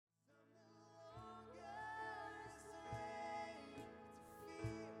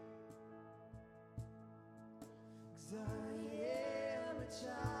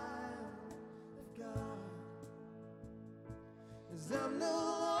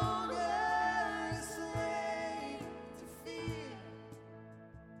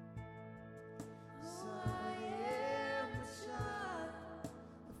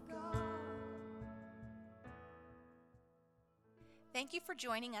Thank you for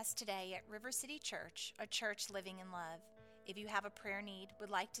joining us today at River City Church, a church living in love. If you have a prayer need,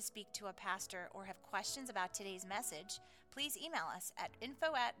 would like to speak to a pastor, or have questions about today's message, please email us at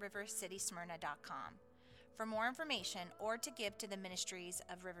info@rivercitysmyrna.com. For more information or to give to the ministries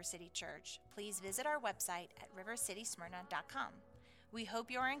of River City Church, please visit our website at rivercitysmyrna.com. We hope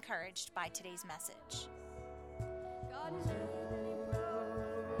you are encouraged by today's message. God is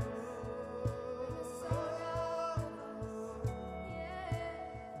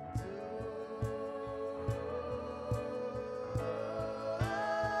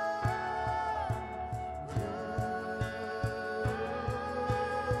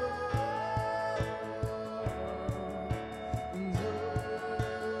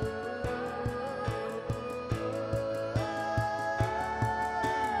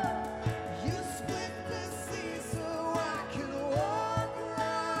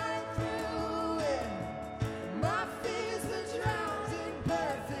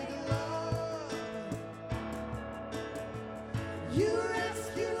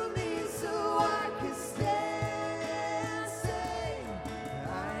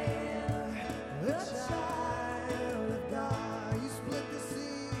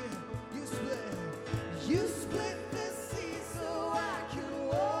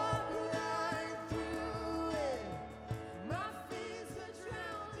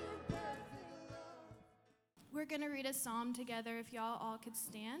We're going to read a psalm together, if y'all all could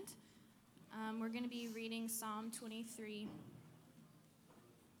stand. We're going to be reading Psalm 23.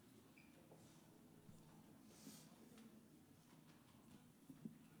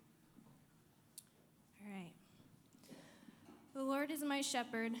 All right. The Lord is my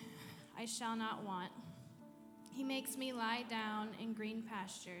shepherd, I shall not want. He makes me lie down in green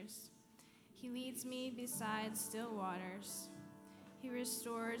pastures. He leads me beside still waters. He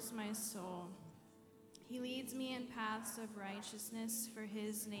restores my soul. He leads me in paths of righteousness for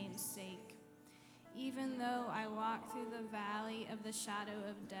his name's sake. Even though I walk through the valley of the shadow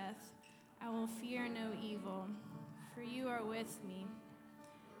of death, I will fear no evil, for you are with me.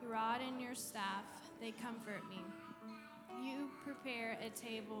 Your rod and your staff, they comfort me. You prepare a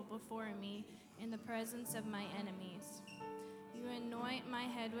table before me in the presence of my enemies. You anoint my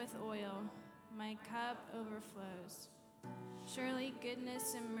head with oil, my cup overflows. Surely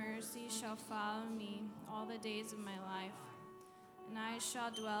goodness and mercy shall follow me all the days of my life, and I shall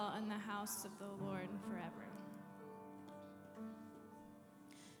dwell in the house of the Lord forever.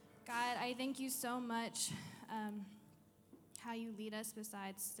 God, I thank you so much how you lead us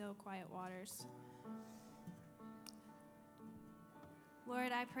beside still quiet waters.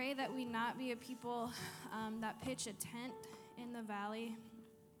 Lord, I pray that we not be a people that pitch a tent in the valley.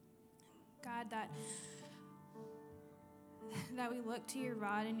 God, that we look to your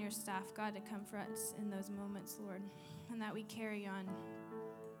rod and your staff, God, to comfort us in those moments, Lord, and that we carry on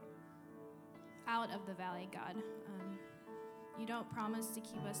out of the valley, God. You don't promise to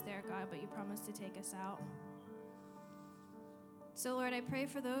keep us there, God, but you promise to take us out. So, Lord, I pray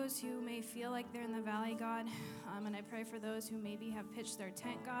for those who may feel like they're in the valley, God, and I pray for those who maybe have pitched their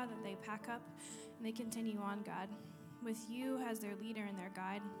tent, God, that they pack up and they continue on, God, with you as their leader and their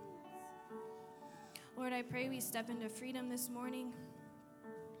guide. Lord, I pray we step into freedom this morning,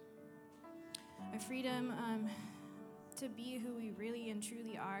 a freedom to be who we really and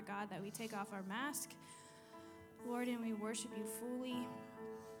truly are, God, that we take off our mask, Lord, and we worship you fully.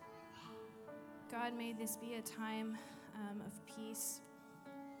 God, may this be a time of peace,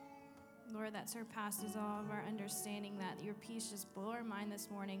 Lord, that surpasses all of our understanding, that your peace just blow our mind this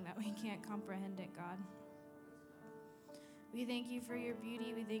morning, that we can't comprehend it, God. We thank you for your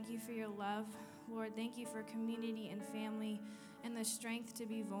beauty. We thank you for your love. Lord, thank you for community and family and the strength to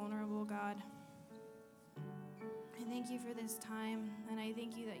be vulnerable, God. I thank you for this time, and I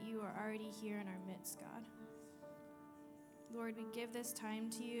thank you that you are already here in our midst, God. Lord, we give this time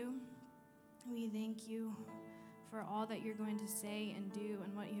to you. We thank you for all that you're going to say and do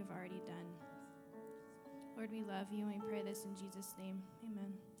and what you have already done. Lord, we love you, and we pray this in Jesus' name.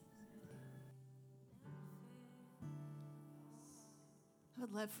 Amen. I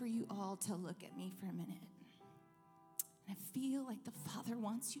would love for you all to look at me for a minute. And I feel like the Father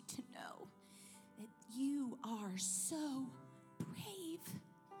wants you to know that you are so brave.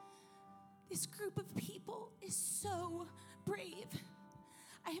 This group of people is so brave.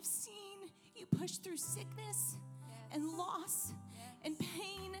 I have seen you push through sickness and loss and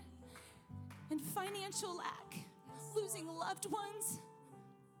pain and financial lack, losing loved ones.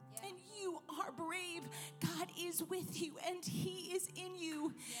 And you are brave. God is with you, and he is in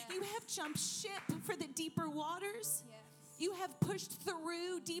you. You have jumped ship for the deeper waters. You have pushed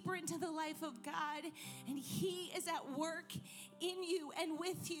through deeper into the life of God, and He is at work in you and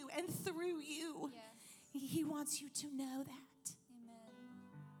with you and through you. Yes. He wants you to know that. Amen.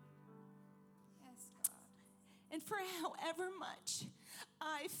 Yes, God. And for however much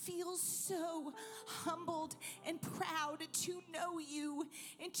I feel so humbled and proud to know you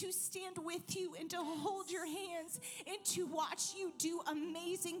and to stand with you and to hold your hands and to watch you do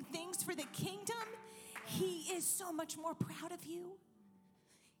amazing things for the kingdom, He is so much more proud of you.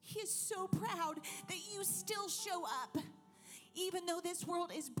 He is so proud that you still show up. Even though this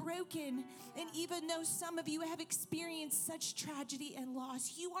world is broken, and even though some of you have experienced such tragedy and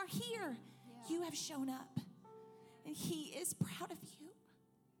loss, you are here. You have shown up. And He is proud of you.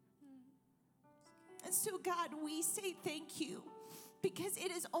 And so, God, we say thank you, because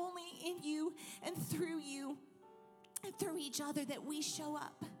it is only in you and through each other that we show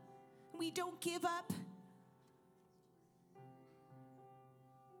up. We don't give up.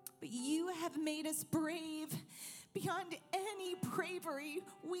 But you have made us brave beyond any bravery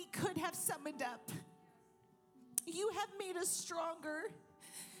we could have summoned up. You have made us stronger.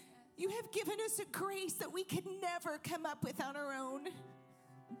 You have given us a grace that we could never come up with on our own.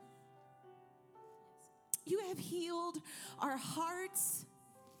 You have healed our hearts,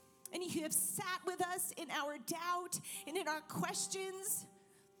 and you have sat with us in our doubt and in our questions.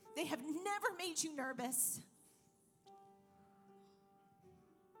 They have never made you nervous.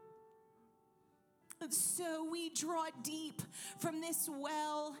 And so we draw deep from this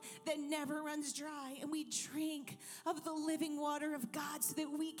well that never runs dry, and we drink of the living water of God so that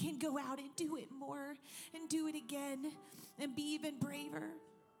we can go out and do it more and do it again and be even braver.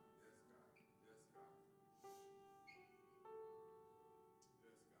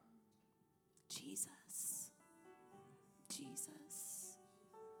 Jesus, Jesus,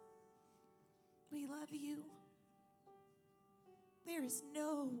 we love you. There is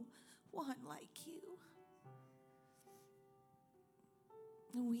no one like you.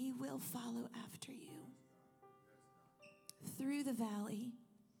 And we will follow after you through the valley,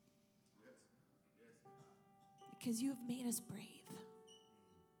 because you have made us brave.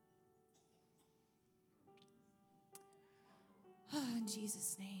 In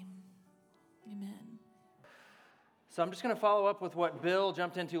Jesus' name, amen. So I'm just going to follow up with what Bill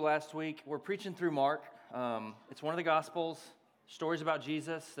jumped into last week. We're preaching through Mark. It's one of the Gospels, stories about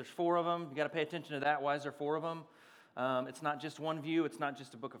Jesus. There's 4 of them. You got to pay attention to that. Why is there 4 of them? It's not just one view. It's not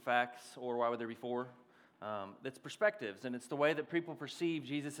just a book of facts, or why would there be 4? It's perspectives, and it's the way that people perceive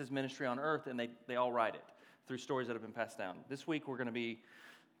Jesus' ministry on earth, and they all write it through stories that have been passed down. This week we're going to be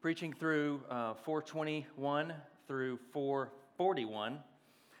preaching through 421 through 441.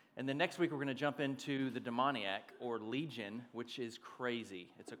 And then next week, we're going to jump into the demoniac, or legion, which is crazy.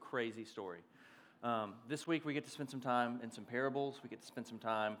 It's a crazy story. This week, we get to spend some time in some parables. We get to spend some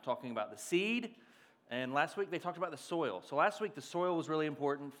time talking about the seed. And last week, they talked about the soil. So last week, the soil was really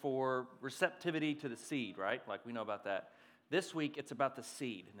important for receptivity to the seed, right? Like we know about that. This week, it's about the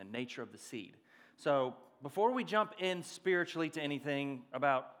seed and the nature of the seed. So before we jump in spiritually to anything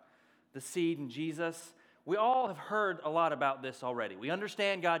about the seed and Jesus, we all have heard a lot about this already. We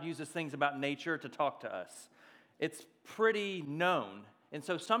understand God uses things about nature to talk to us. It's pretty known. And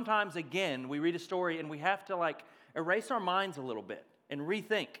so sometimes, again, we read a story and we have to erase our minds a little bit and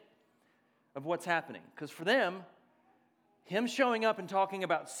rethink of what's happening. Because for them, him showing up and talking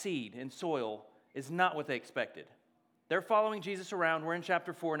about seed and soil is not what they expected. They're following Jesus around. We're in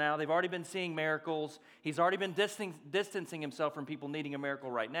chapter 4 now. They've already been seeing miracles. He's already been distancing himself from people needing a miracle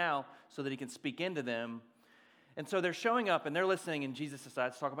right now so that he can speak into them. And so they're showing up and they're listening, and Jesus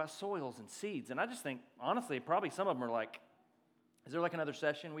decides to talk about soils and seeds. And I just think, honestly, probably some of them are like, is there another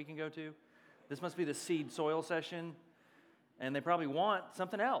session we can go to? This must be the seed soil session. And they probably want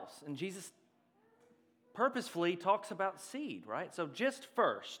something else. And Jesus purposefully talks about seed, right? So just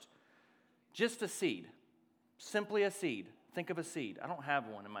a seed. Simply a seed. Think of a seed. I don't have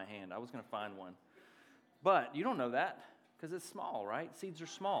one in my hand. I was going to find one. But you don't know that because it's small, right? Seeds are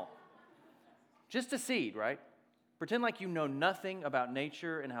small. Just a seed, right? Pretend like you know nothing about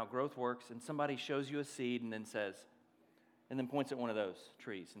nature and how growth works, and somebody shows you a seed and then points at one of those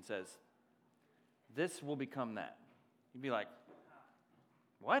trees and says, this will become that. You'd be like,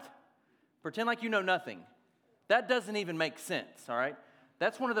 what? Pretend like you know nothing. That doesn't even make sense, all right?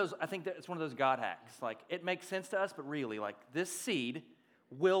 That's one of those, I think it's one of those God hacks. It makes sense to us, but really, this seed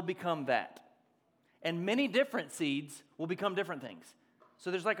will become that. And many different seeds will become different things. So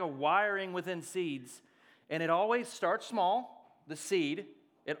there's a wiring within seeds, and it always starts small, the seed.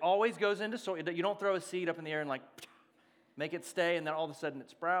 It always goes into soil. You don't throw a seed up in the air and make it stay, and then all of a sudden it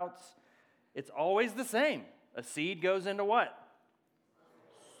sprouts. It's always the same. A seed goes into what?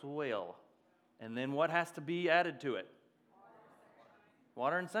 Soil. And then what has to be added to it?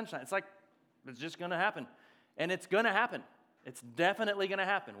 Water and sunshine. It's just going to happen. And it's going to happen. It's definitely going to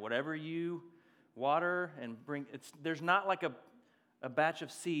happen. Whatever you water and bring, there's not like a batch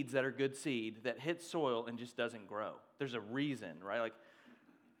of seeds that are good seed that hits soil and just doesn't grow. There's a reason, right?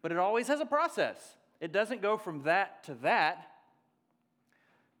 But it always has a process. It doesn't go from that to that.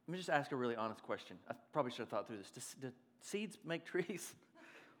 Let me just ask a really honest question. I probably should have thought through this. Do seeds make trees?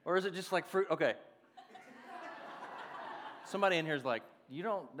 Or is it just like fruit? Okay. Somebody in here is like,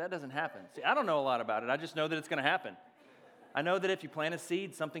 that doesn't happen. See, I don't know a lot about it. I just know that it's going to happen. I know that if you plant a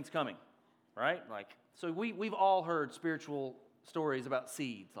seed, something's coming, right? So we've all heard spiritual stories about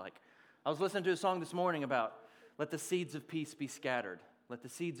seeds. I was listening to a song this morning about, let the seeds of peace be scattered. Let the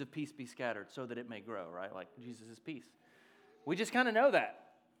seeds of peace be scattered so that it may grow, right? Like Jesus' peace. We just kind of know that.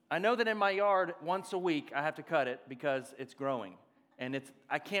 I know that in my yard, once a week, I have to cut it because it's growing. And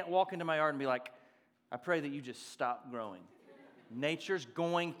I can't walk into my yard and be like, I pray that you just stop growing. Nature's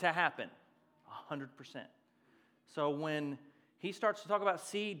going to happen, 100%. So when he starts to talk about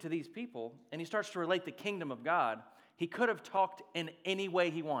seed to these people, and he starts to relate the kingdom of God, he could have talked in any way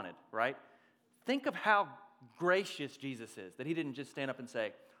he wanted, right? Think of how gracious Jesus is, that he didn't just stand up and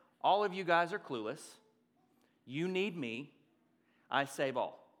say, all of you guys are clueless. You need me. I save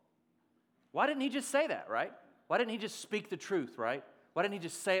all. Why didn't he just say that, right? Why didn't he just speak the truth, right? Why didn't he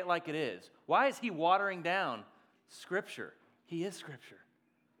just say it like it is? Why is he watering down Scripture? He is Scripture,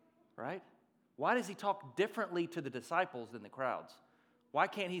 right? Why does he talk differently to the disciples than the crowds? Why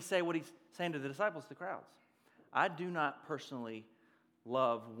can't he say what he's saying to the disciples to the crowds? I do not personally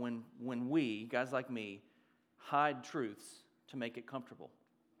love when we, guys like me, hide truths to make it comfortable.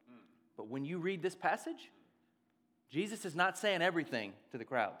 But when you read this passage, Jesus is not saying everything to the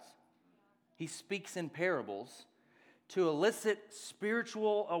crowds. He speaks in parables to elicit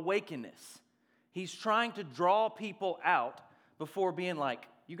spiritual awakeness. He's trying to draw people out before being like,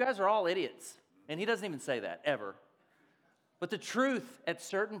 you guys are all idiots. And he doesn't even say that, ever. But the truth at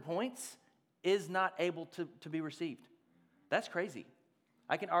certain points is not able to be received. That's crazy.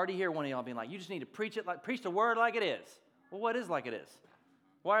 I can already hear one of y'all being like, you just need to preach the word like it is. Well, what is like it is?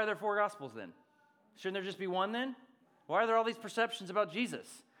 Why are there 4 gospels then? Shouldn't there just be one then? Why are there all these perceptions about Jesus?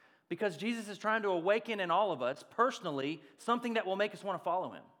 Because Jesus is trying to awaken in all of us, personally, something that will make us want to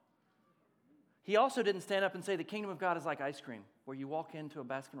follow him. He also didn't stand up and say the kingdom of God is like ice cream, where you walk into a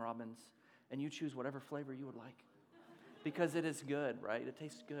Baskin-Robbins and you choose whatever flavor you would like. Because it is good, right? It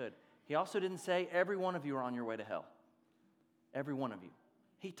tastes good. He also didn't say every one of you are on your way to hell. Every one of you.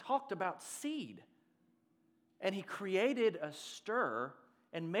 He talked about seed. And he created a stir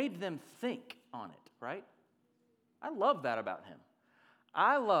and made them think on it, right? I love that about him.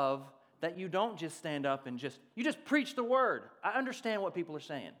 I love that you don't just stand up and you just preach the word. I understand what people are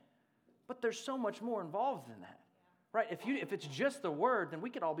saying. But there's so much more involved than that, right? If it's just the word, then we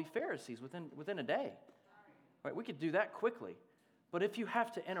could all be Pharisees within a day, right? We could do that quickly. But if you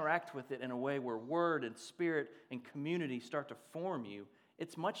have to interact with it in a way where word and spirit and community start to form you,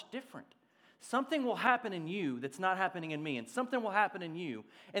 it's much different. Something will happen in you that's not happening in me, and something will happen in you.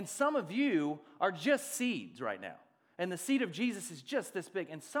 And some of you are just seeds right now. And the seed of Jesus is just this big.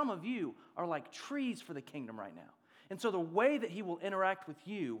 And some of you are like trees for the kingdom right now. And so the way that he will interact with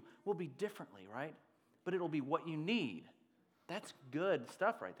you will be differently, right? But it'll be what you need. That's good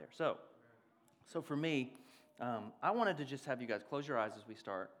stuff right there. So for me, I wanted to just have you guys close your eyes as we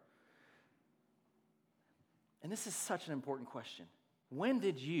start. And this is such an important question. When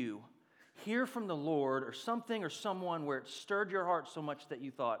did you hear from the Lord or something or someone where it stirred your heart so much that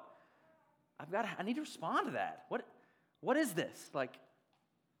you thought, I need to respond to that? What is this? Like,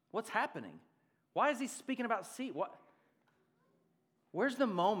 what's happening? Why is he speaking about seed? Where's the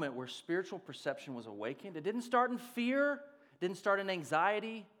moment where spiritual perception was awakened? It didn't start in fear. It didn't start in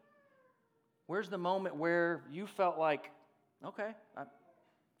anxiety. Where's the moment where you felt like, okay,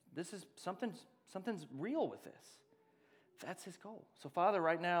 this is something's real with this? That's his goal. So, Father,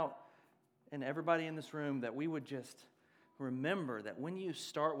 right now, and everybody in this room, that we would just remember that when you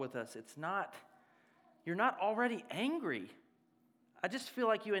start with us, you're not already angry. I just feel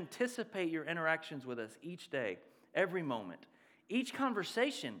like you anticipate your interactions with us each day, every moment. Each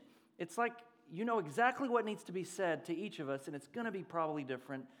conversation, it's like you know exactly what needs to be said to each of us, and it's going to be probably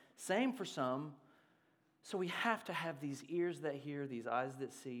different. Same for some. So we have to have these ears that hear, these eyes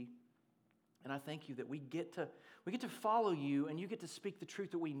that see. And I thank you that we get to follow you, and you get to speak the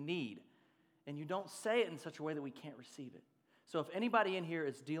truth that we need. And you don't say it in such a way that we can't receive it. So if anybody in here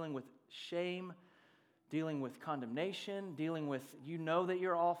is dealing with shame, dealing with condemnation, dealing with you know that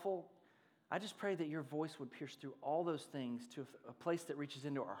you're awful, I just pray that your voice would pierce through all those things to a place that reaches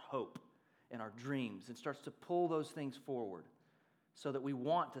into our hope and our dreams and starts to pull those things forward so that we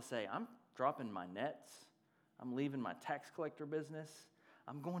want to say, I'm dropping my nets. I'm leaving my tax collector business.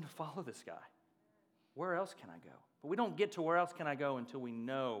 I'm going to follow this guy. Where else can I go? But we don't get to where else can I go until we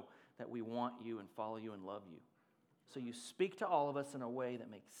know that we want you and follow you and love you. So you speak to all of us in a way that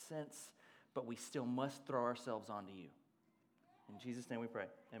makes sense, but we still must throw ourselves onto you. In Jesus' name we pray.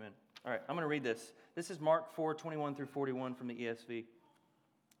 Amen. All right, I'm going to read this. This is Mark 4:21 through 41 from the ESV.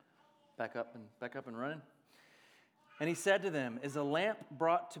 Back up and running. And he said to them, is a lamp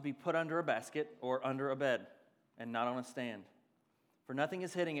brought to be put under a basket or under a bed and not on a stand? For nothing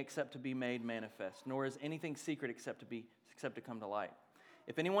is hidden except to be made manifest, nor is anything secret except to come to light.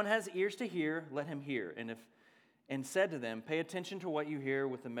 If anyone has ears to hear, let him hear. And said to them, pay attention to what you hear.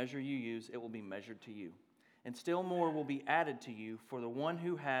 With the measure you use, it will be measured to you. And still more will be added to you. For the one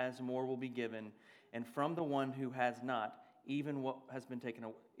who has, more will be given. And from the one who has not, even what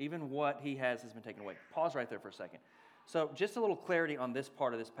he has been taken away. Pause right there for a second. So just a little clarity on this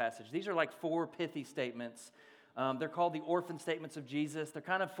part of this passage. These are like 4 pithy statements. They're called the orphan statements of Jesus. They're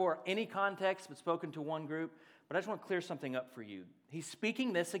kind of for any context, but spoken to one group. But I just want to clear something up for you. He's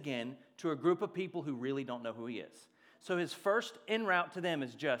speaking this again to a group of people who really don't know who he is. So his first en route to them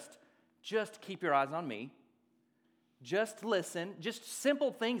is just keep your eyes on me. Just listen. Just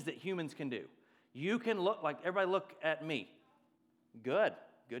simple things that humans can do. You can everybody look at me. Good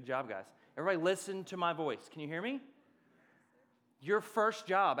job, guys. Everybody listen to my voice. Can you hear me? Your first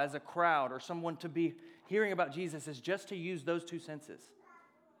job as a crowd or someone to be hearing about Jesus is just to use those 2 senses.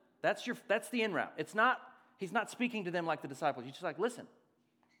 That's the en route. He's not speaking to them like the disciples. He's just like, listen,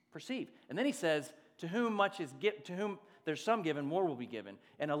 perceive. And then he says, to whom there's some given, more will be given.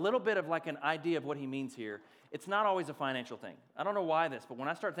 And a little bit of like an idea of what he means here. It's not always a financial thing. I don't know why this, but when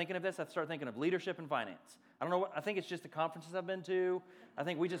I start thinking of this, I start thinking of leadership and finance. I don't know I think it's just the conferences I've been to. I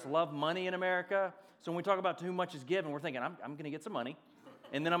think we just love money in America. So when we talk about to whom much is given, we're thinking, I'm going to get some money,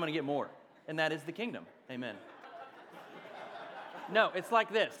 and then I'm going to get more. And that is the kingdom. Amen. No, it's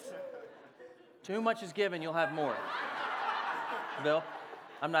like this. To whom much is given, you'll have more. Bill,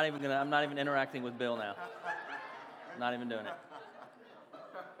 I'm not even interacting with Bill now. Not even doing it.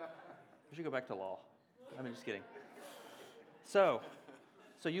 We should go back to law. I'm just kidding. So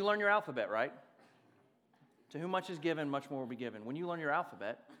you learn your alphabet, right? To whom much is given, much more will be given. When you learn your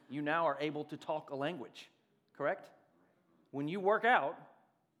alphabet, you now are able to talk a language, correct? When you work out,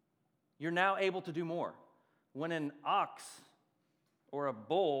 you're now able to do more. When an ox or a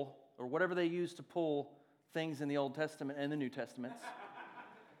bull or whatever they use to pull things in the Old Testament and the New Testaments,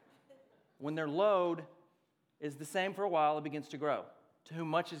 when their load is the same for a while, it begins to grow. To whom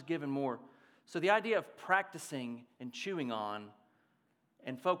much is given, more. So the idea of practicing and chewing on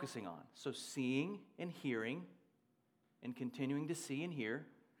and focusing on. So seeing and hearing and continuing to see and hear,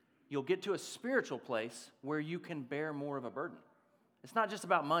 you'll get to a spiritual place where you can bear more of a burden. It's not just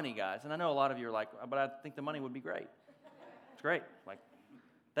about money, guys. And I know a lot of you are like, but I think the money would be great. It's great.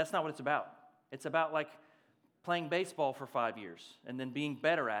 That's not what it's about. It's about playing baseball for 5 years and then being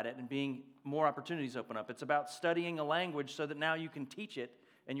better at it and being more opportunities open up. It's about studying a language so that now you can teach it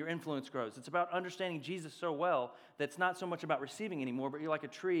and your influence grows. It's about understanding Jesus so well that it's not so much about receiving anymore, but you're like a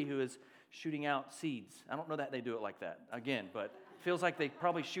tree who is shooting out seeds. I don't know that they do it like that, again, but it feels like they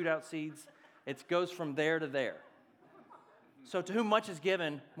probably shoot out seeds. It goes from there to there. So to whom much is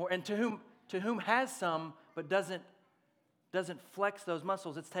given, more, and to whom has some but doesn't flex those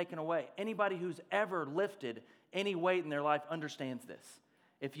muscles, it's taken away. Anybody who's ever lifted any weight in their life understands this.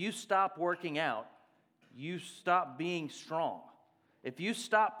 If you stop working out, you stop being strong. If you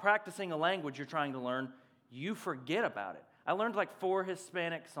stop practicing a language you're trying to learn, you forget about it. I learned 4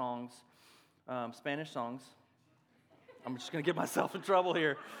 Hispanic songs, Spanish songs. I'm just going to get myself in trouble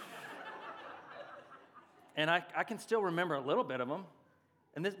here. And I can still remember a little bit of them.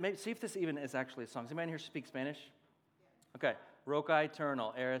 And see if this even is actually a song. Does anybody here speak Spanish? Okay. Roca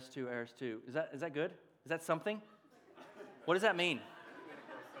eternal, eres tu, eres tu. Is that good? Is that something? What does that mean?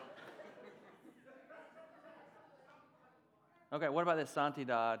 Okay, what about this?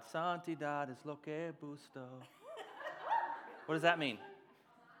 Santidad. Santidad es lo que busco. What does that mean?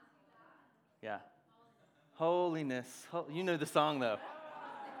 Yeah. Holiness. You know the song, though.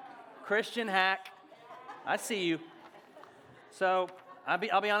 Christian hack. I see you. So, I'll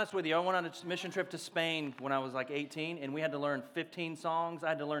be honest with you. I went on a mission trip to Spain when I was 18, and we had to learn 15 songs. I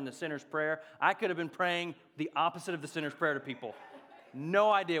had to learn the sinner's prayer. I could have been praying the opposite of the sinner's prayer to people.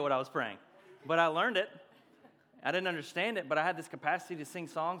 No idea what I was praying. But I learned it. I didn't understand it, but I had this capacity to sing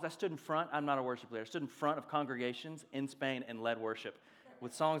songs. I stood in front. I'm not a worship leader. I stood in front of congregations in Spain and led worship.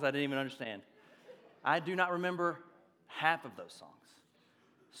 with songs I didn't even understand. I do not remember half of those songs.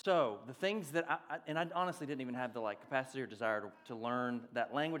 So the things that I honestly didn't even have the capacity or desire to learn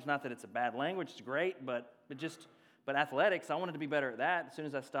that language. Not that it's a bad language, it's great, but athletics, I wanted to be better at that. As soon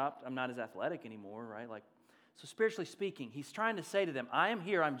as I stopped, I'm not as athletic anymore, right? So spiritually speaking, he's trying to say to them, I am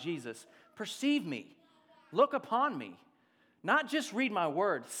here, I'm Jesus. Perceive me, look upon me. Not just read my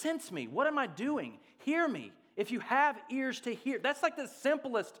word, sense me. What am I doing? Hear me. If you have ears to hear. That's like the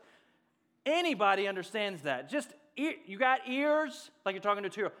simplest. Anybody understands that. Just you got ears, like you're talking to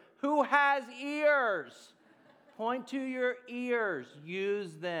a 2-year-old. Who has ears? Point to your ears.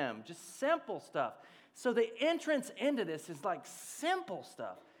 Use them. Just simple stuff. So the entrance into this is like simple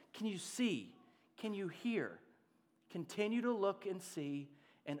stuff. Can you see? Can you hear? Continue to look and see,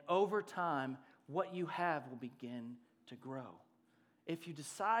 and over time, what you have will begin to grow. If you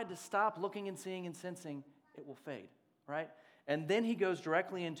decide to stop looking and seeing and sensing, it will fade, right? And then he goes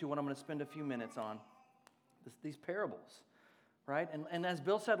directly into what I'm going to spend a few minutes on, these parables, right? And as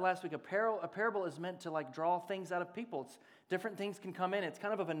Bill said last week, a parable is meant to draw things out of people. Different things can come in. It's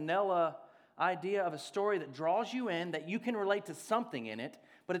kind of a vanilla idea of a story that draws you in, that you can relate to something in it,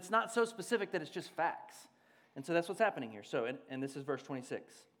 but it's not so specific that it's just facts. And so that's what's happening here. So, and this is verse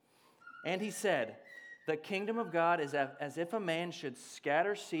 26. And he said, the kingdom of God is as if a man should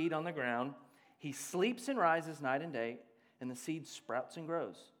scatter seed on the ground. He sleeps and rises night and day, and the seed sprouts and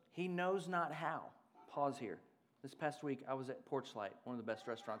grows. He knows not how. Pause here. This past week, I was at Porch Light, one of the best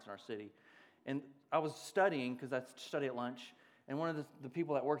restaurants in our city. And I was studying, because I study at lunch, and one of the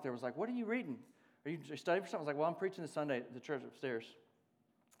people that worked there was like, what are you reading? Are you studying for something? I was like, well, I'm preaching this Sunday at the church upstairs.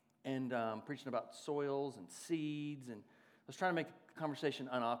 And preaching about soils and seeds. And I was trying to make the conversation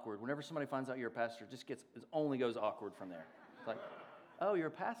unawkward. Whenever somebody finds out you're a pastor, it only goes awkward from there. It's like, oh, you're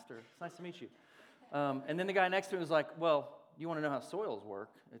a pastor. It's nice to meet you. And then the guy next to me was like, well, you want to know how soils work?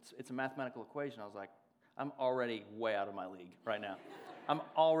 It's a mathematical equation. I was like, I'm already way out of my league right now.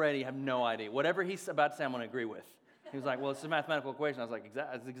 Have no idea. Whatever he's about to say, I'm going to agree with. He was like, well, it's a mathematical equation. I was like,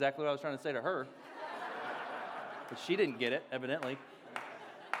 that's exactly what I was trying to say to her. But she didn't get it, evidently.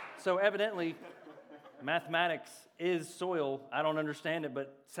 So evidently, mathematics is soil. I don't understand it,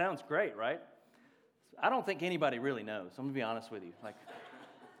 but sounds great, right? I don't think anybody really knows. I'm going to be honest with you.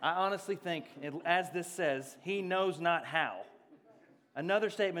 I honestly think, as this says, he knows not how. Another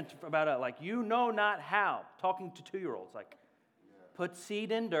statement about it, you know not how. Talking to 2-year-olds, put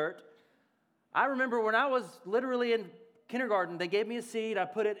seed in dirt. I remember when I was literally in kindergarten, they gave me a seed, I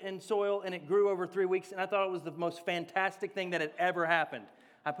put it in soil, and it grew over 3 weeks, and I thought it was the most fantastic thing that had ever happened.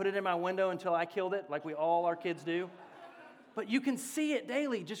 I put it in my window until I killed it, like our kids do. But you can see it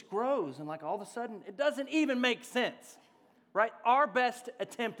daily, just grows, and all of a sudden, it doesn't even make sense, right? Our best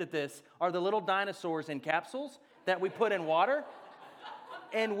attempt at this are the little dinosaurs in capsules that we put in water,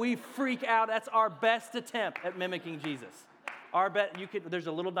 and we freak out. That's our best attempt at mimicking Jesus. There's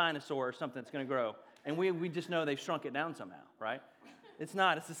a little dinosaur or something that's going to grow, and we just know they've shrunk it down somehow, right? It's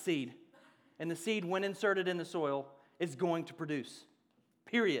not. It's a seed. And the seed, when inserted in the soil, is going to produce.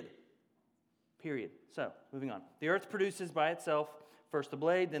 Period. So, moving on. The earth produces by itself first the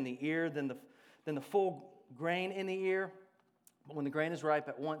blade, then the ear, then the full grain in the ear. But when the grain is ripe,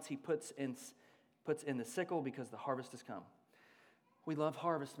 at once he puts in the sickle, because the harvest has come. We love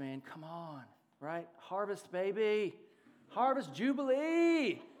harvest, man. Come on, right? Harvest, baby. Harvest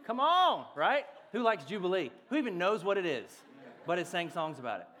Jubilee. Come on, right? Who likes Jubilee? Who even knows what it is, but has sang songs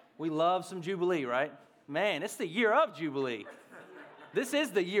about it? We love some Jubilee, right? Man, it's the year of Jubilee. This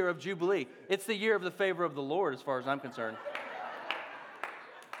is the year of Jubilee. It's the year of the favor of the Lord, as far as I'm concerned.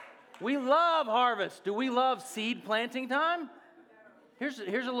 We love harvest. Do we love seed planting time? Here's a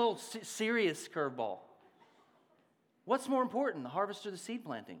little serious curveball. What's more important, the harvest or the seed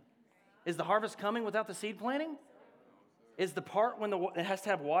planting? Is the harvest coming without the seed planting? Is the part when it has to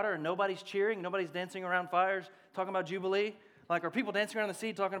have water and nobody's cheering, nobody's dancing around fires talking about Jubilee? Are people dancing around the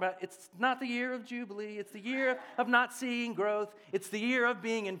seed talking about, it's not the year of Jubilee, it's the year of not seeing growth, it's the year of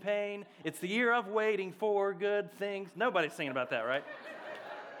being in pain, it's the year of waiting for good things. Nobody's singing about that, right?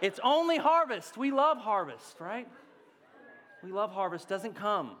 It's only harvest. We love harvest, right? We love harvest. Doesn't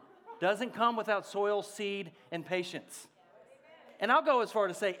come without soil, seed, and patience. And I'll go as far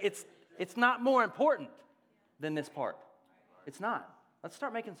to say it's not more important than this part. It's not. Let's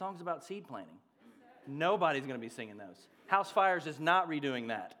start making songs about seed planting. Nobody's going to be singing those. House Fires is not redoing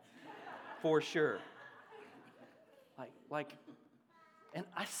that, for sure. And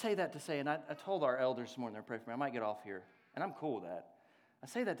I say that to say, and I told our elders this morning, they're praying for me, I might get off here, and I'm cool with that. I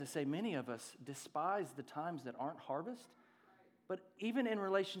say that to say many of us despise the times that aren't harvest, but even in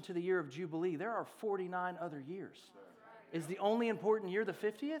relation to the year of Jubilee, there are 49 other years. Is the only important year the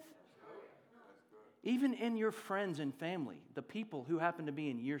 50th? Even in your friends and family, the people who happen to be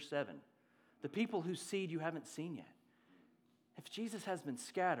in year 7, the people whose seed you haven't seen yet, if Jesus has been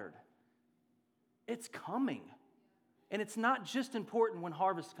scattered, it's coming. And it's not just important when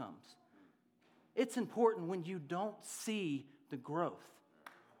harvest comes. It's important when you don't see the growth.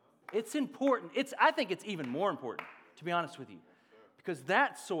 It's important. I think it's even more important, to be honest with you, because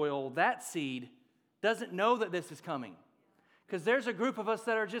that soil, that seed, doesn't know that this is coming. Because there's a group of us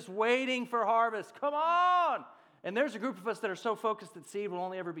that are just waiting for harvest. Come on! And there's a group of us that are so focused that seed will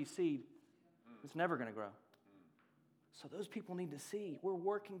only ever be seed. It's never going to grow. So those people need to see we're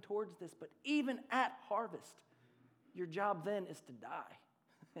working towards this. But even at harvest, your job then is to die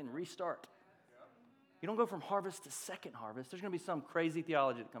and restart. You don't go from harvest to second harvest. There's going to be some crazy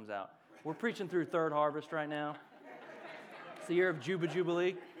theology that comes out. We're preaching through third harvest right now. It's the year of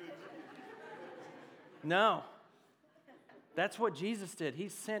Jubilee. No. That's what Jesus did. He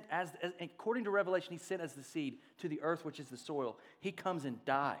sent, according to Revelation, he sent as the seed to the earth, which is the soil. He comes and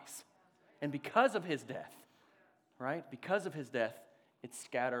dies. And because of his death, right? Because of his death, it's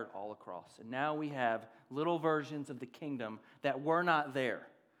scattered all across. And now we have little versions of the kingdom that were not there.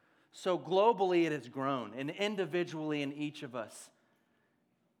 So globally it has grown, and individually in each of us,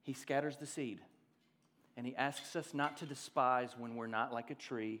 he scatters the seed. And he asks us not to despise when we're not like a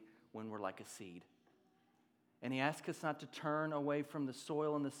tree, when we're like a seed. And he asks us not to turn away from the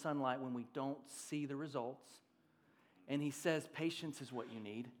soil and the sunlight when we don't see the results. And he says patience is what you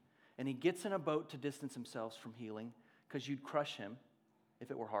need. And he gets in a boat to distance himself from healing because you'd crush him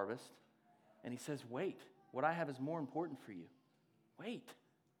if it were harvest. And he says, wait, what I have is more important for you. Wait,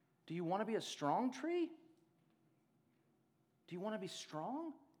 do you want to be a strong tree? Do you want to be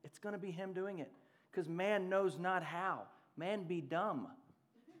strong? It's going to be him doing it because man knows not how. Man be dumb.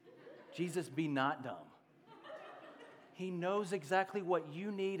 Jesus be not dumb. He knows exactly what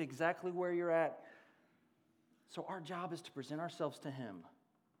you need, exactly where you're at. So our job is to present ourselves to him,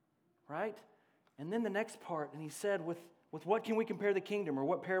 right? And then the next part, and he said, with what can we compare the kingdom, or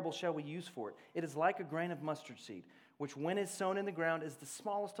what parable shall we use for it? It is like a grain of mustard seed, which when is sown in the ground is the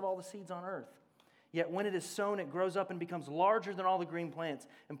smallest of all the seeds on earth. Yet when it is sown, it grows up and becomes larger than all the green plants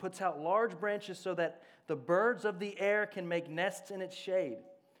and puts out large branches so that the birds of the air can make nests in its shade.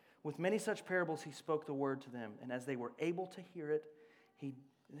 With many such parables, he spoke the word to them, and as they were able to hear it,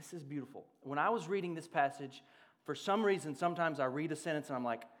 this is beautiful. When I was reading this passage, for some reason, sometimes I read a sentence and I'm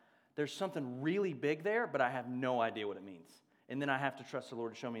like, there's something really big there, but I have no idea what it means. And then I have to trust the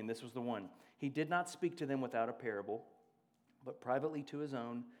Lord to show me, and this was the one. He did not speak to them without a parable, but privately to his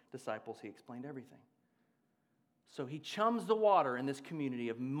own disciples, he explained everything. So he chums the water in this community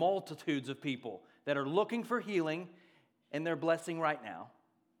of multitudes of people that are looking for healing, and they're blessing right now.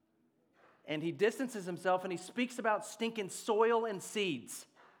 And he distances himself and he speaks about stinking soil and seeds.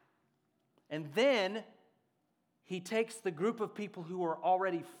 And then he takes the group of people who are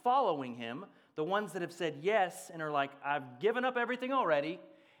already following him, the ones that have said yes and are like, I've given up everything already.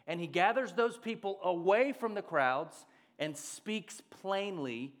 And he gathers those people away from the crowds and speaks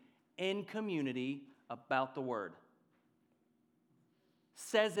plainly in community about the word.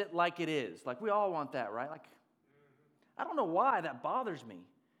 Says it like it is. Like we all want that, right? Like, I don't know why that bothers me.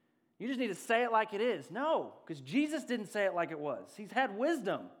 You just need to say it like it is. No, because Jesus didn't say it like it was. He's had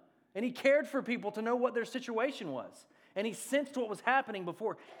wisdom, and he cared for people to know what their situation was. And he sensed what was happening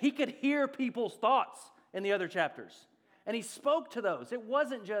before. He could hear people's thoughts in the other chapters. And he spoke to those. It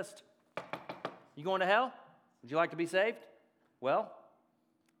wasn't just, you going to hell? Would you like to be saved? Well,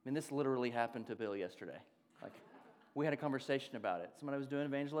 I mean, this literally happened to Bill yesterday. Like, we had a conversation about it. Somebody was doing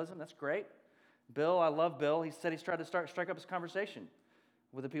evangelism. That's great. Bill, I love Bill. He said he's tried to strike up his conversation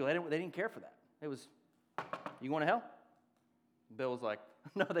with the people. They didn't care for that. It was, you going to hell? Bill was like,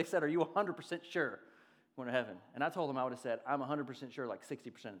 no, they said, are you 100% sure you're going to heaven? And I told him I would have said, I'm 100% sure like 60%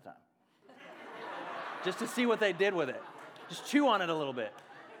 of the time. Just to see what they did with it. Just chew on it a little bit.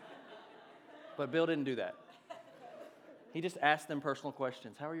 But Bill didn't do that. He just asked them personal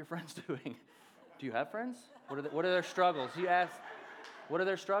questions. How are your friends doing? Do you have friends? What are their struggles? You ask, what are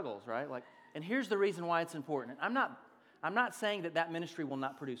their struggles, right? Like, and here's the reason why it's important. I'm not saying that ministry will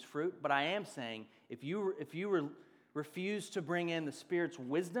not produce fruit, but I am saying if you refuse to bring in the Spirit's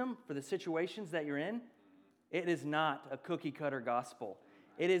wisdom for the situations that you're in, it is not a cookie-cutter gospel.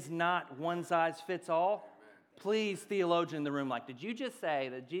 It is not one size fits all. Please, theologian in the room, like, did you just say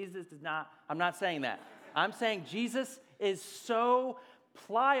that Jesus does not? I'm not saying that. I'm saying Jesus is so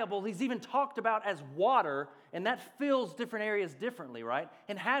pliable. He's even talked about as water, and that fills different areas differently, right?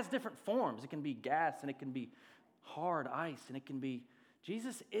 And has different forms. It can be gas, and it can be hard ice, and it can be,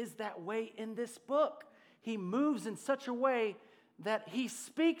 Jesus is that way in this book. He moves in such a way that he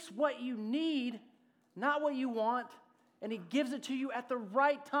speaks what you need, not what you want, and he gives it to you at the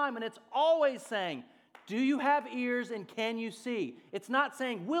right time. And it's always saying, do you have ears and can you see? It's not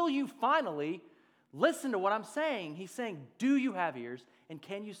saying, will you finally listen to what I'm saying? He's saying, do you have ears and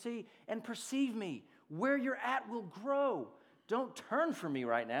can you see and perceive me? Where you're at will grow. Don't turn from me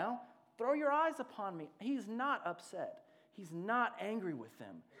right now. Throw your eyes upon me. He's not upset. He's not angry with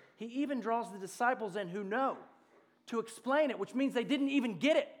them. He even draws the disciples in who know to explain it, which means they didn't even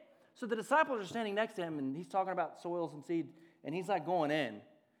get it. So the disciples are standing next to him, and he's talking about soils and seed, and he's like going in.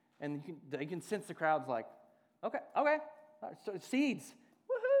 And you can sense the crowd's like, okay. So seeds,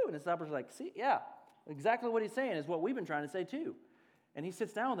 woohoo. And the disciples are like, see, yeah, exactly what he's saying is what we've been trying to say too. And he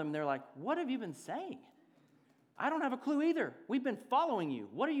sits down with them, and they're like, what have you been saying? I don't have a clue either. We've been following you.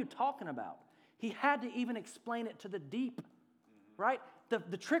 What are you talking about? He had to even explain it to the deep, right?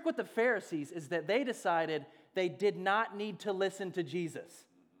 The trick with the Pharisees is that they decided they did not need to listen to Jesus.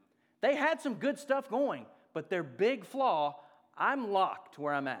 They had some good stuff going, but their big flaw, I'm locked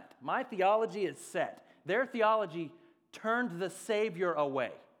where I'm at. My theology is set. Their theology turned the Savior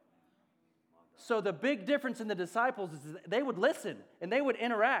away. So the big difference in the disciples is they would listen and they would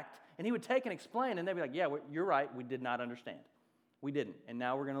interact and he would take and explain and they'd be like, yeah, you're right, we did not understand. We didn't. And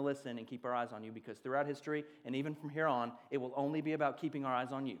now we're going to listen and keep our eyes on you because throughout history and even from here on, it will only be about keeping our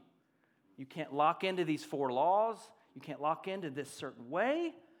eyes on you. You can't lock into these 4 laws. You can't lock into this certain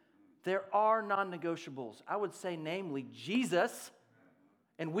way. There are non-negotiables. I would say, namely, Jesus,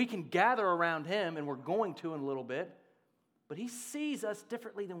 and we can gather around him, and we're going to in a little bit, but he sees us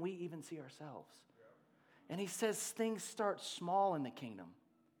differently than we even see ourselves. And he says things start small in the kingdom,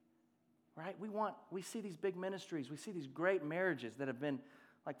 right? We see these big ministries. We see these great marriages that have been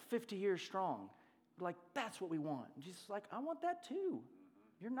like 50 years strong. We're like, that's what we want. And Jesus is like, I want that too.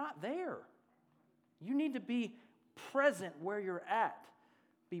 You're not there. You need to be present where you're at.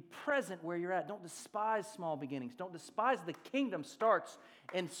 Be present where you're at. Don't despise small beginnings. Don't despise the kingdom starts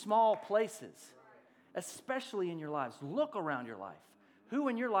in small places, especially in your lives. Look around your life. Who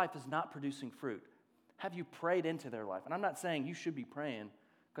in your life is not producing fruit? Have you prayed into their life? And I'm not saying you should be praying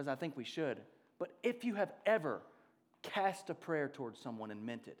because I think we should, but if you have ever cast a prayer towards someone and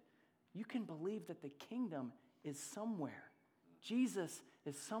meant it, you can believe that the kingdom is somewhere. Jesus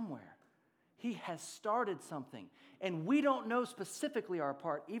is somewhere. He has started something. And we don't know specifically our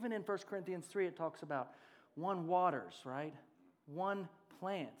part. Even in 1 Corinthians 3, it talks about one waters, right? One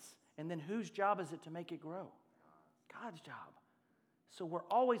plants. And then whose job is it to make it grow? God's job. So we're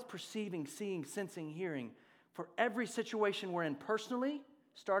always perceiving, seeing, sensing, hearing. For every situation we're in personally,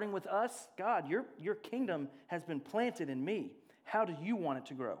 starting with us, God, your kingdom has been planted in me. How do you want it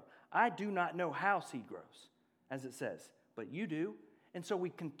to grow? I do not know how seed grows, as it says, but you do. And so we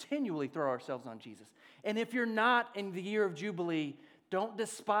continually throw ourselves on Jesus. And if you're not in the year of Jubilee, don't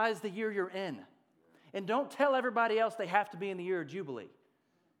despise the year you're in. And don't tell everybody else they have to be in the year of Jubilee.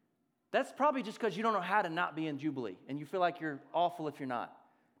 That's probably just because you don't know how to not be in Jubilee. And you feel like you're awful if you're not.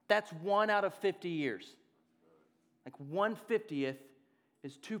 That's 1 out of 50 years. Like 1/50th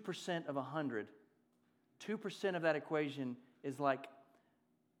is 2% of 100. 2% of that equation is like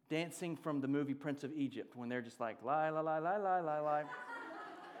dancing from the movie Prince of Egypt when they're just like, lie, lie, lie, lie, lie, lie, lie.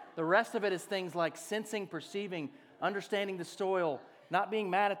 The rest of it is things like sensing, perceiving, understanding the soil, not being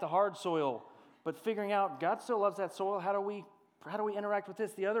mad at the hard soil, but figuring out God still loves that soil. How do we interact with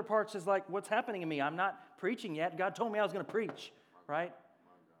this? The other parts is like, what's happening in me? I'm not preaching yet. God told me I was going to preach, right?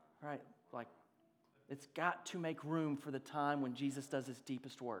 Right. Like, it's got to make room for the time when Jesus does his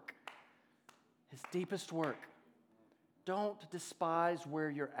deepest work. His deepest work. Don't despise where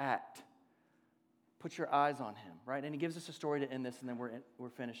you're at. Put your eyes on him, right? And he gives us a story to end this, and then we're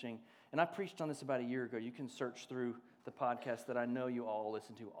finishing. And I preached on this about a year ago. You can search through the podcast that I know you all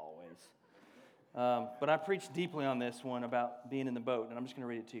listen to always. But I preached deeply on this one about being in the boat, and I'm just going to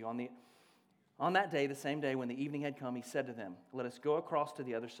read it to you. On that day, the same day when the evening had come, he said to them, let us go across to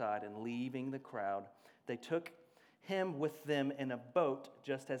the other side. And leaving the crowd, they took him with them in a boat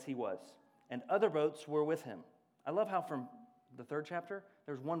just as he was. And other boats were with him. I love how from the 3rd chapter,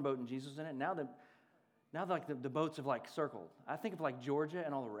 there's one boat and Jesus in it. Now the boats have like circled. I think of like Georgia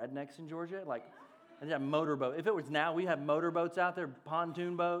and all the rednecks in Georgia. Like, they have motorboat. If it was now, we have motorboats out there,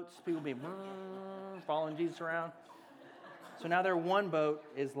 pontoon boats. People be following Jesus around. So now their one boat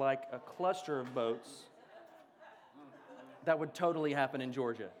is like a cluster of boats that would totally happen in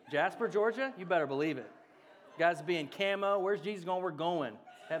Georgia. Jasper, Georgia? You better believe it. Guys be in camo. Where's Jesus going? We're going.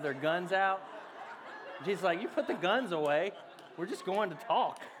 Have their guns out. Jesus is like, you put the guns away. We're just going to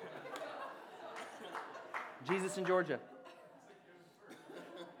talk. Jesus in Georgia.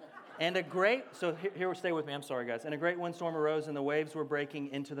 And here, stay with me, I'm sorry, guys. And a great windstorm arose, and the waves were breaking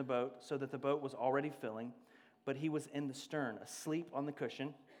into the boat, so that the boat was already filling. But he was in the stern, asleep on the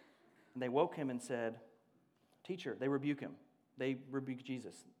cushion. And they woke him and said, Teacher, they rebuke him. They rebuke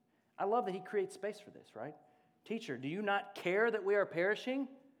Jesus. I love that he creates space for this, right? Teacher, do you not care that we are perishing?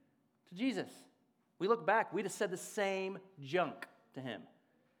 To Jesus. We look back, we just said the same junk to him.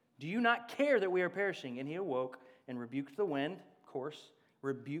 Do you not care that we are perishing? And he awoke and rebuked the wind, of course,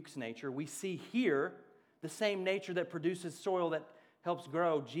 rebukes nature. We see here the same nature that produces soil that helps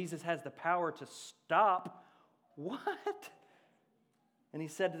grow. Jesus has the power to stop. What? And he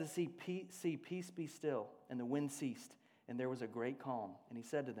said to the sea, peace be still. And the wind ceased, and there was a great calm. And he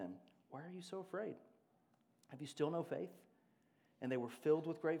said to them, why are you so afraid? Have you still no faith? And they were filled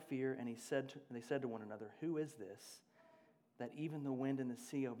with great fear, and they said to one another, who is this, that even the wind and the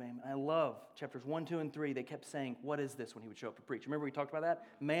sea obey him? And I love chapters 1, 2, and 3. They kept saying, what is this, when he would show up to preach. Remember we talked about that?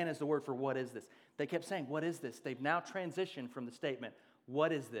 Man is the word for what is this. They kept saying, what is this? They've now transitioned from the statement,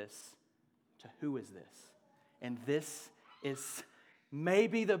 what is this, to who is this? And this is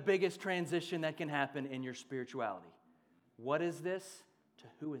maybe the biggest transition that can happen in your spirituality. What is this, to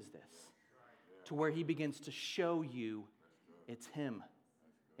who is this? To where he begins to show you it's him.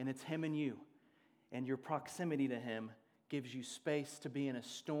 And it's him and you. And your proximity to him gives you space to be in a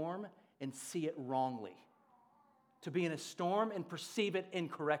storm and see it wrongly. To be in a storm and perceive it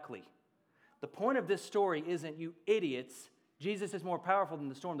incorrectly. The point of this story isn't, you idiots, Jesus is more powerful than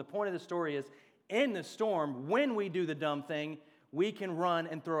the storm. The point of the story is, in the storm, when we do the dumb thing, we can run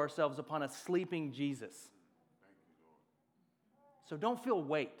and throw ourselves upon a sleeping Jesus. So don't feel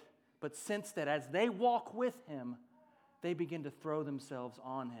weight, but sense that as they walk with him, they begin to throw themselves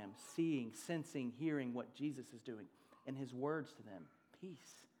on him, seeing, sensing, hearing what Jesus is doing. And his words to them,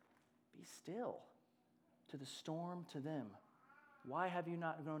 peace, be still. To the storm, to them, why have you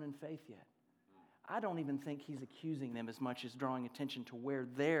not grown in faith yet? I don't even think he's accusing them as much as drawing attention to where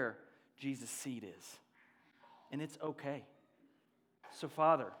their Jesus' seat is. And it's okay. So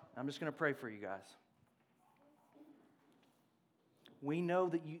Father, I'm just going to pray for you guys. We know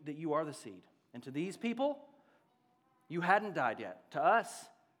that you are the seed. And to these people, you hadn't died yet. To us,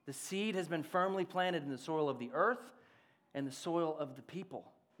 the seed has been firmly planted in the soil of the earth and the soil of the people.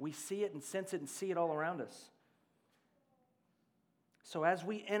 We see it and sense it and see it all around us. So as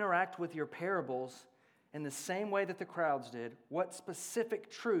we interact with your parables in the same way that the crowds did, what specific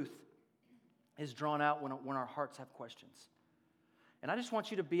truth is drawn out when our hearts have questions? And I just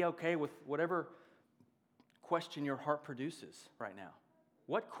want you to be okay with whatever question your heart produces right now.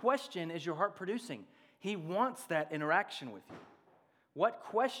 What question is your heart producing? He wants that interaction with you. What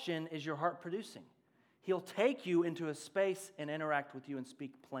question is your heart producing? He'll take you into a space and interact with you and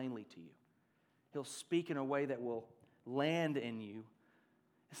speak plainly to you. He'll speak in a way that will land in you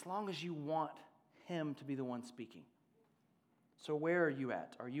as long as you want him to be the one speaking. So where are you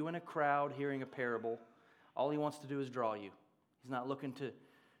at? Are you in a crowd hearing a parable? All he wants to do is draw you. He's not looking to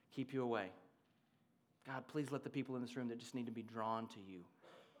keep you away. God, please let the people in this room that just need to be drawn to you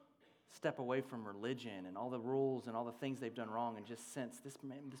step away from religion and all the rules and all the things they've done wrong and just sense this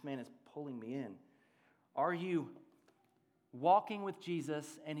man is pulling me in. Are you walking with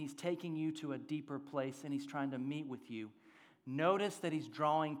Jesus and he's taking you to a deeper place and he's trying to meet with you? Notice that he's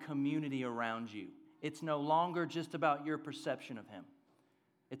drawing community around you. It's no longer just about your perception of him.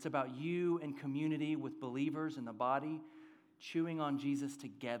 It's about you and community with believers in the body chewing on Jesus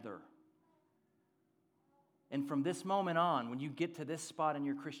together. And from this moment on, when you get to this spot in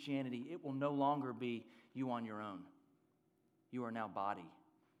your Christianity, it will no longer be you on your own. You are now body.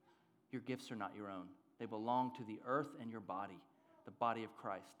 Your gifts are not your own. They belong to the earth and your body, the body of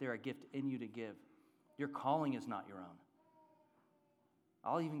Christ. They're a gift in you to give. Your calling is not your own.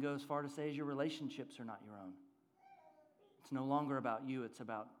 I'll even go as far to say as your relationships are not your own. It's no longer about you, it's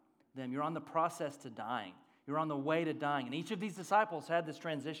about them. You're on the process to dying. You're on the way to dying. And each of these disciples had this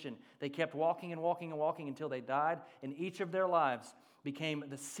transition. They kept walking and walking and walking until they died, and each of their lives became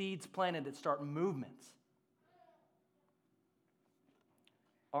the seeds planted that start movements.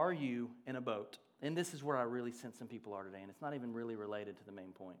 Are you in a boat? And this is where I really sense some people are today, and it's not even really related to the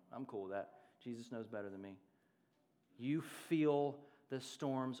main point. I'm cool with that. Jesus knows better than me. You feel the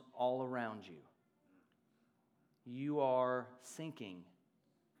storms all around you. You are sinking,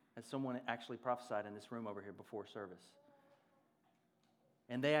 as someone actually prophesied in this room over here before service.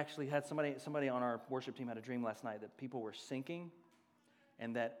 And they actually had somebody on our worship team had a dream last night that people were sinking,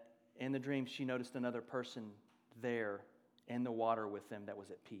 and that in the dream she noticed another person there in the water with them that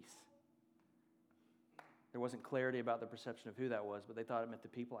was at peace. There wasn't clarity about the perception of who that was, but they thought it meant the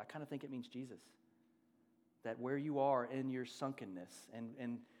people. I kind of think it means Jesus. That where you are in your sunkenness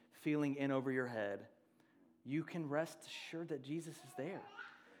and feeling in over your head, you can rest assured that Jesus is there.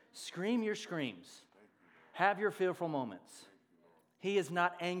 Scream your screams. Have your fearful moments. He is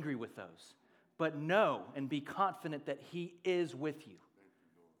not angry with those. But know and be confident that He is with you.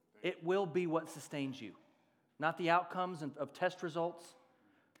 It will be what sustains you. Not the outcomes of test results,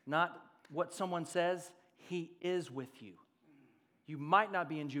 not what someone says. He is with you. You might not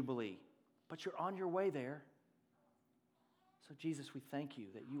be in Jubilee, but you're on your way there. So Jesus, we thank you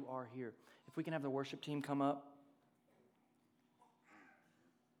that you are here. If we can have the worship team come up.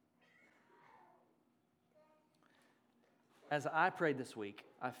 As I prayed this week,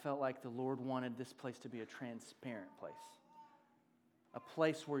 I felt like the Lord wanted this place to be a transparent place. A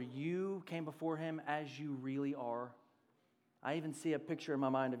place where you came before Him as you really are. I even see a picture in my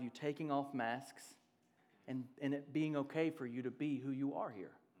mind of you taking off masks and it being okay for you to be who you are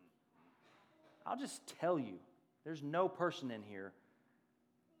here. I'll just tell you, there's no person in here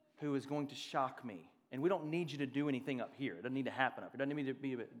who is going to shock me. And we don't need you to do anything up here. It doesn't need to happen up here. It doesn't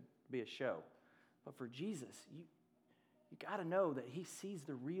need to be a show. But for Jesus, you got to know that He sees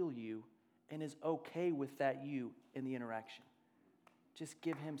the real you and is okay with that you in the interaction. Just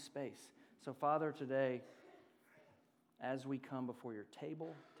give Him space. So, Father, today, as we come before your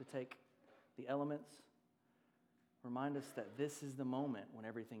table to take the elements, remind us that this is the moment when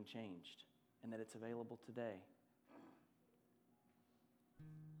everything changed and that it's available today.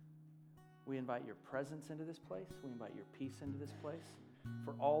 We invite your presence into this place. We invite your peace into this place.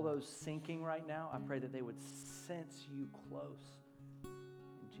 For all those sinking right now, I pray that they would sense you close.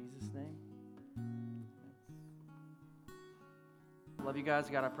 In Jesus' name. Love you guys.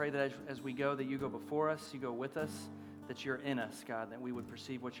 God, I pray that as we go, that you go before us, you go with us, that you're in us, God, that we would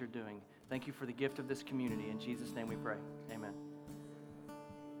perceive what you're doing. Thank you for the gift of this community. In Jesus' name we pray. Amen.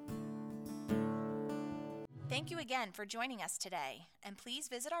 Thank you again for joining us today, and please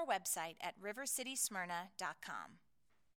visit our website at rivercitysmyrna.com.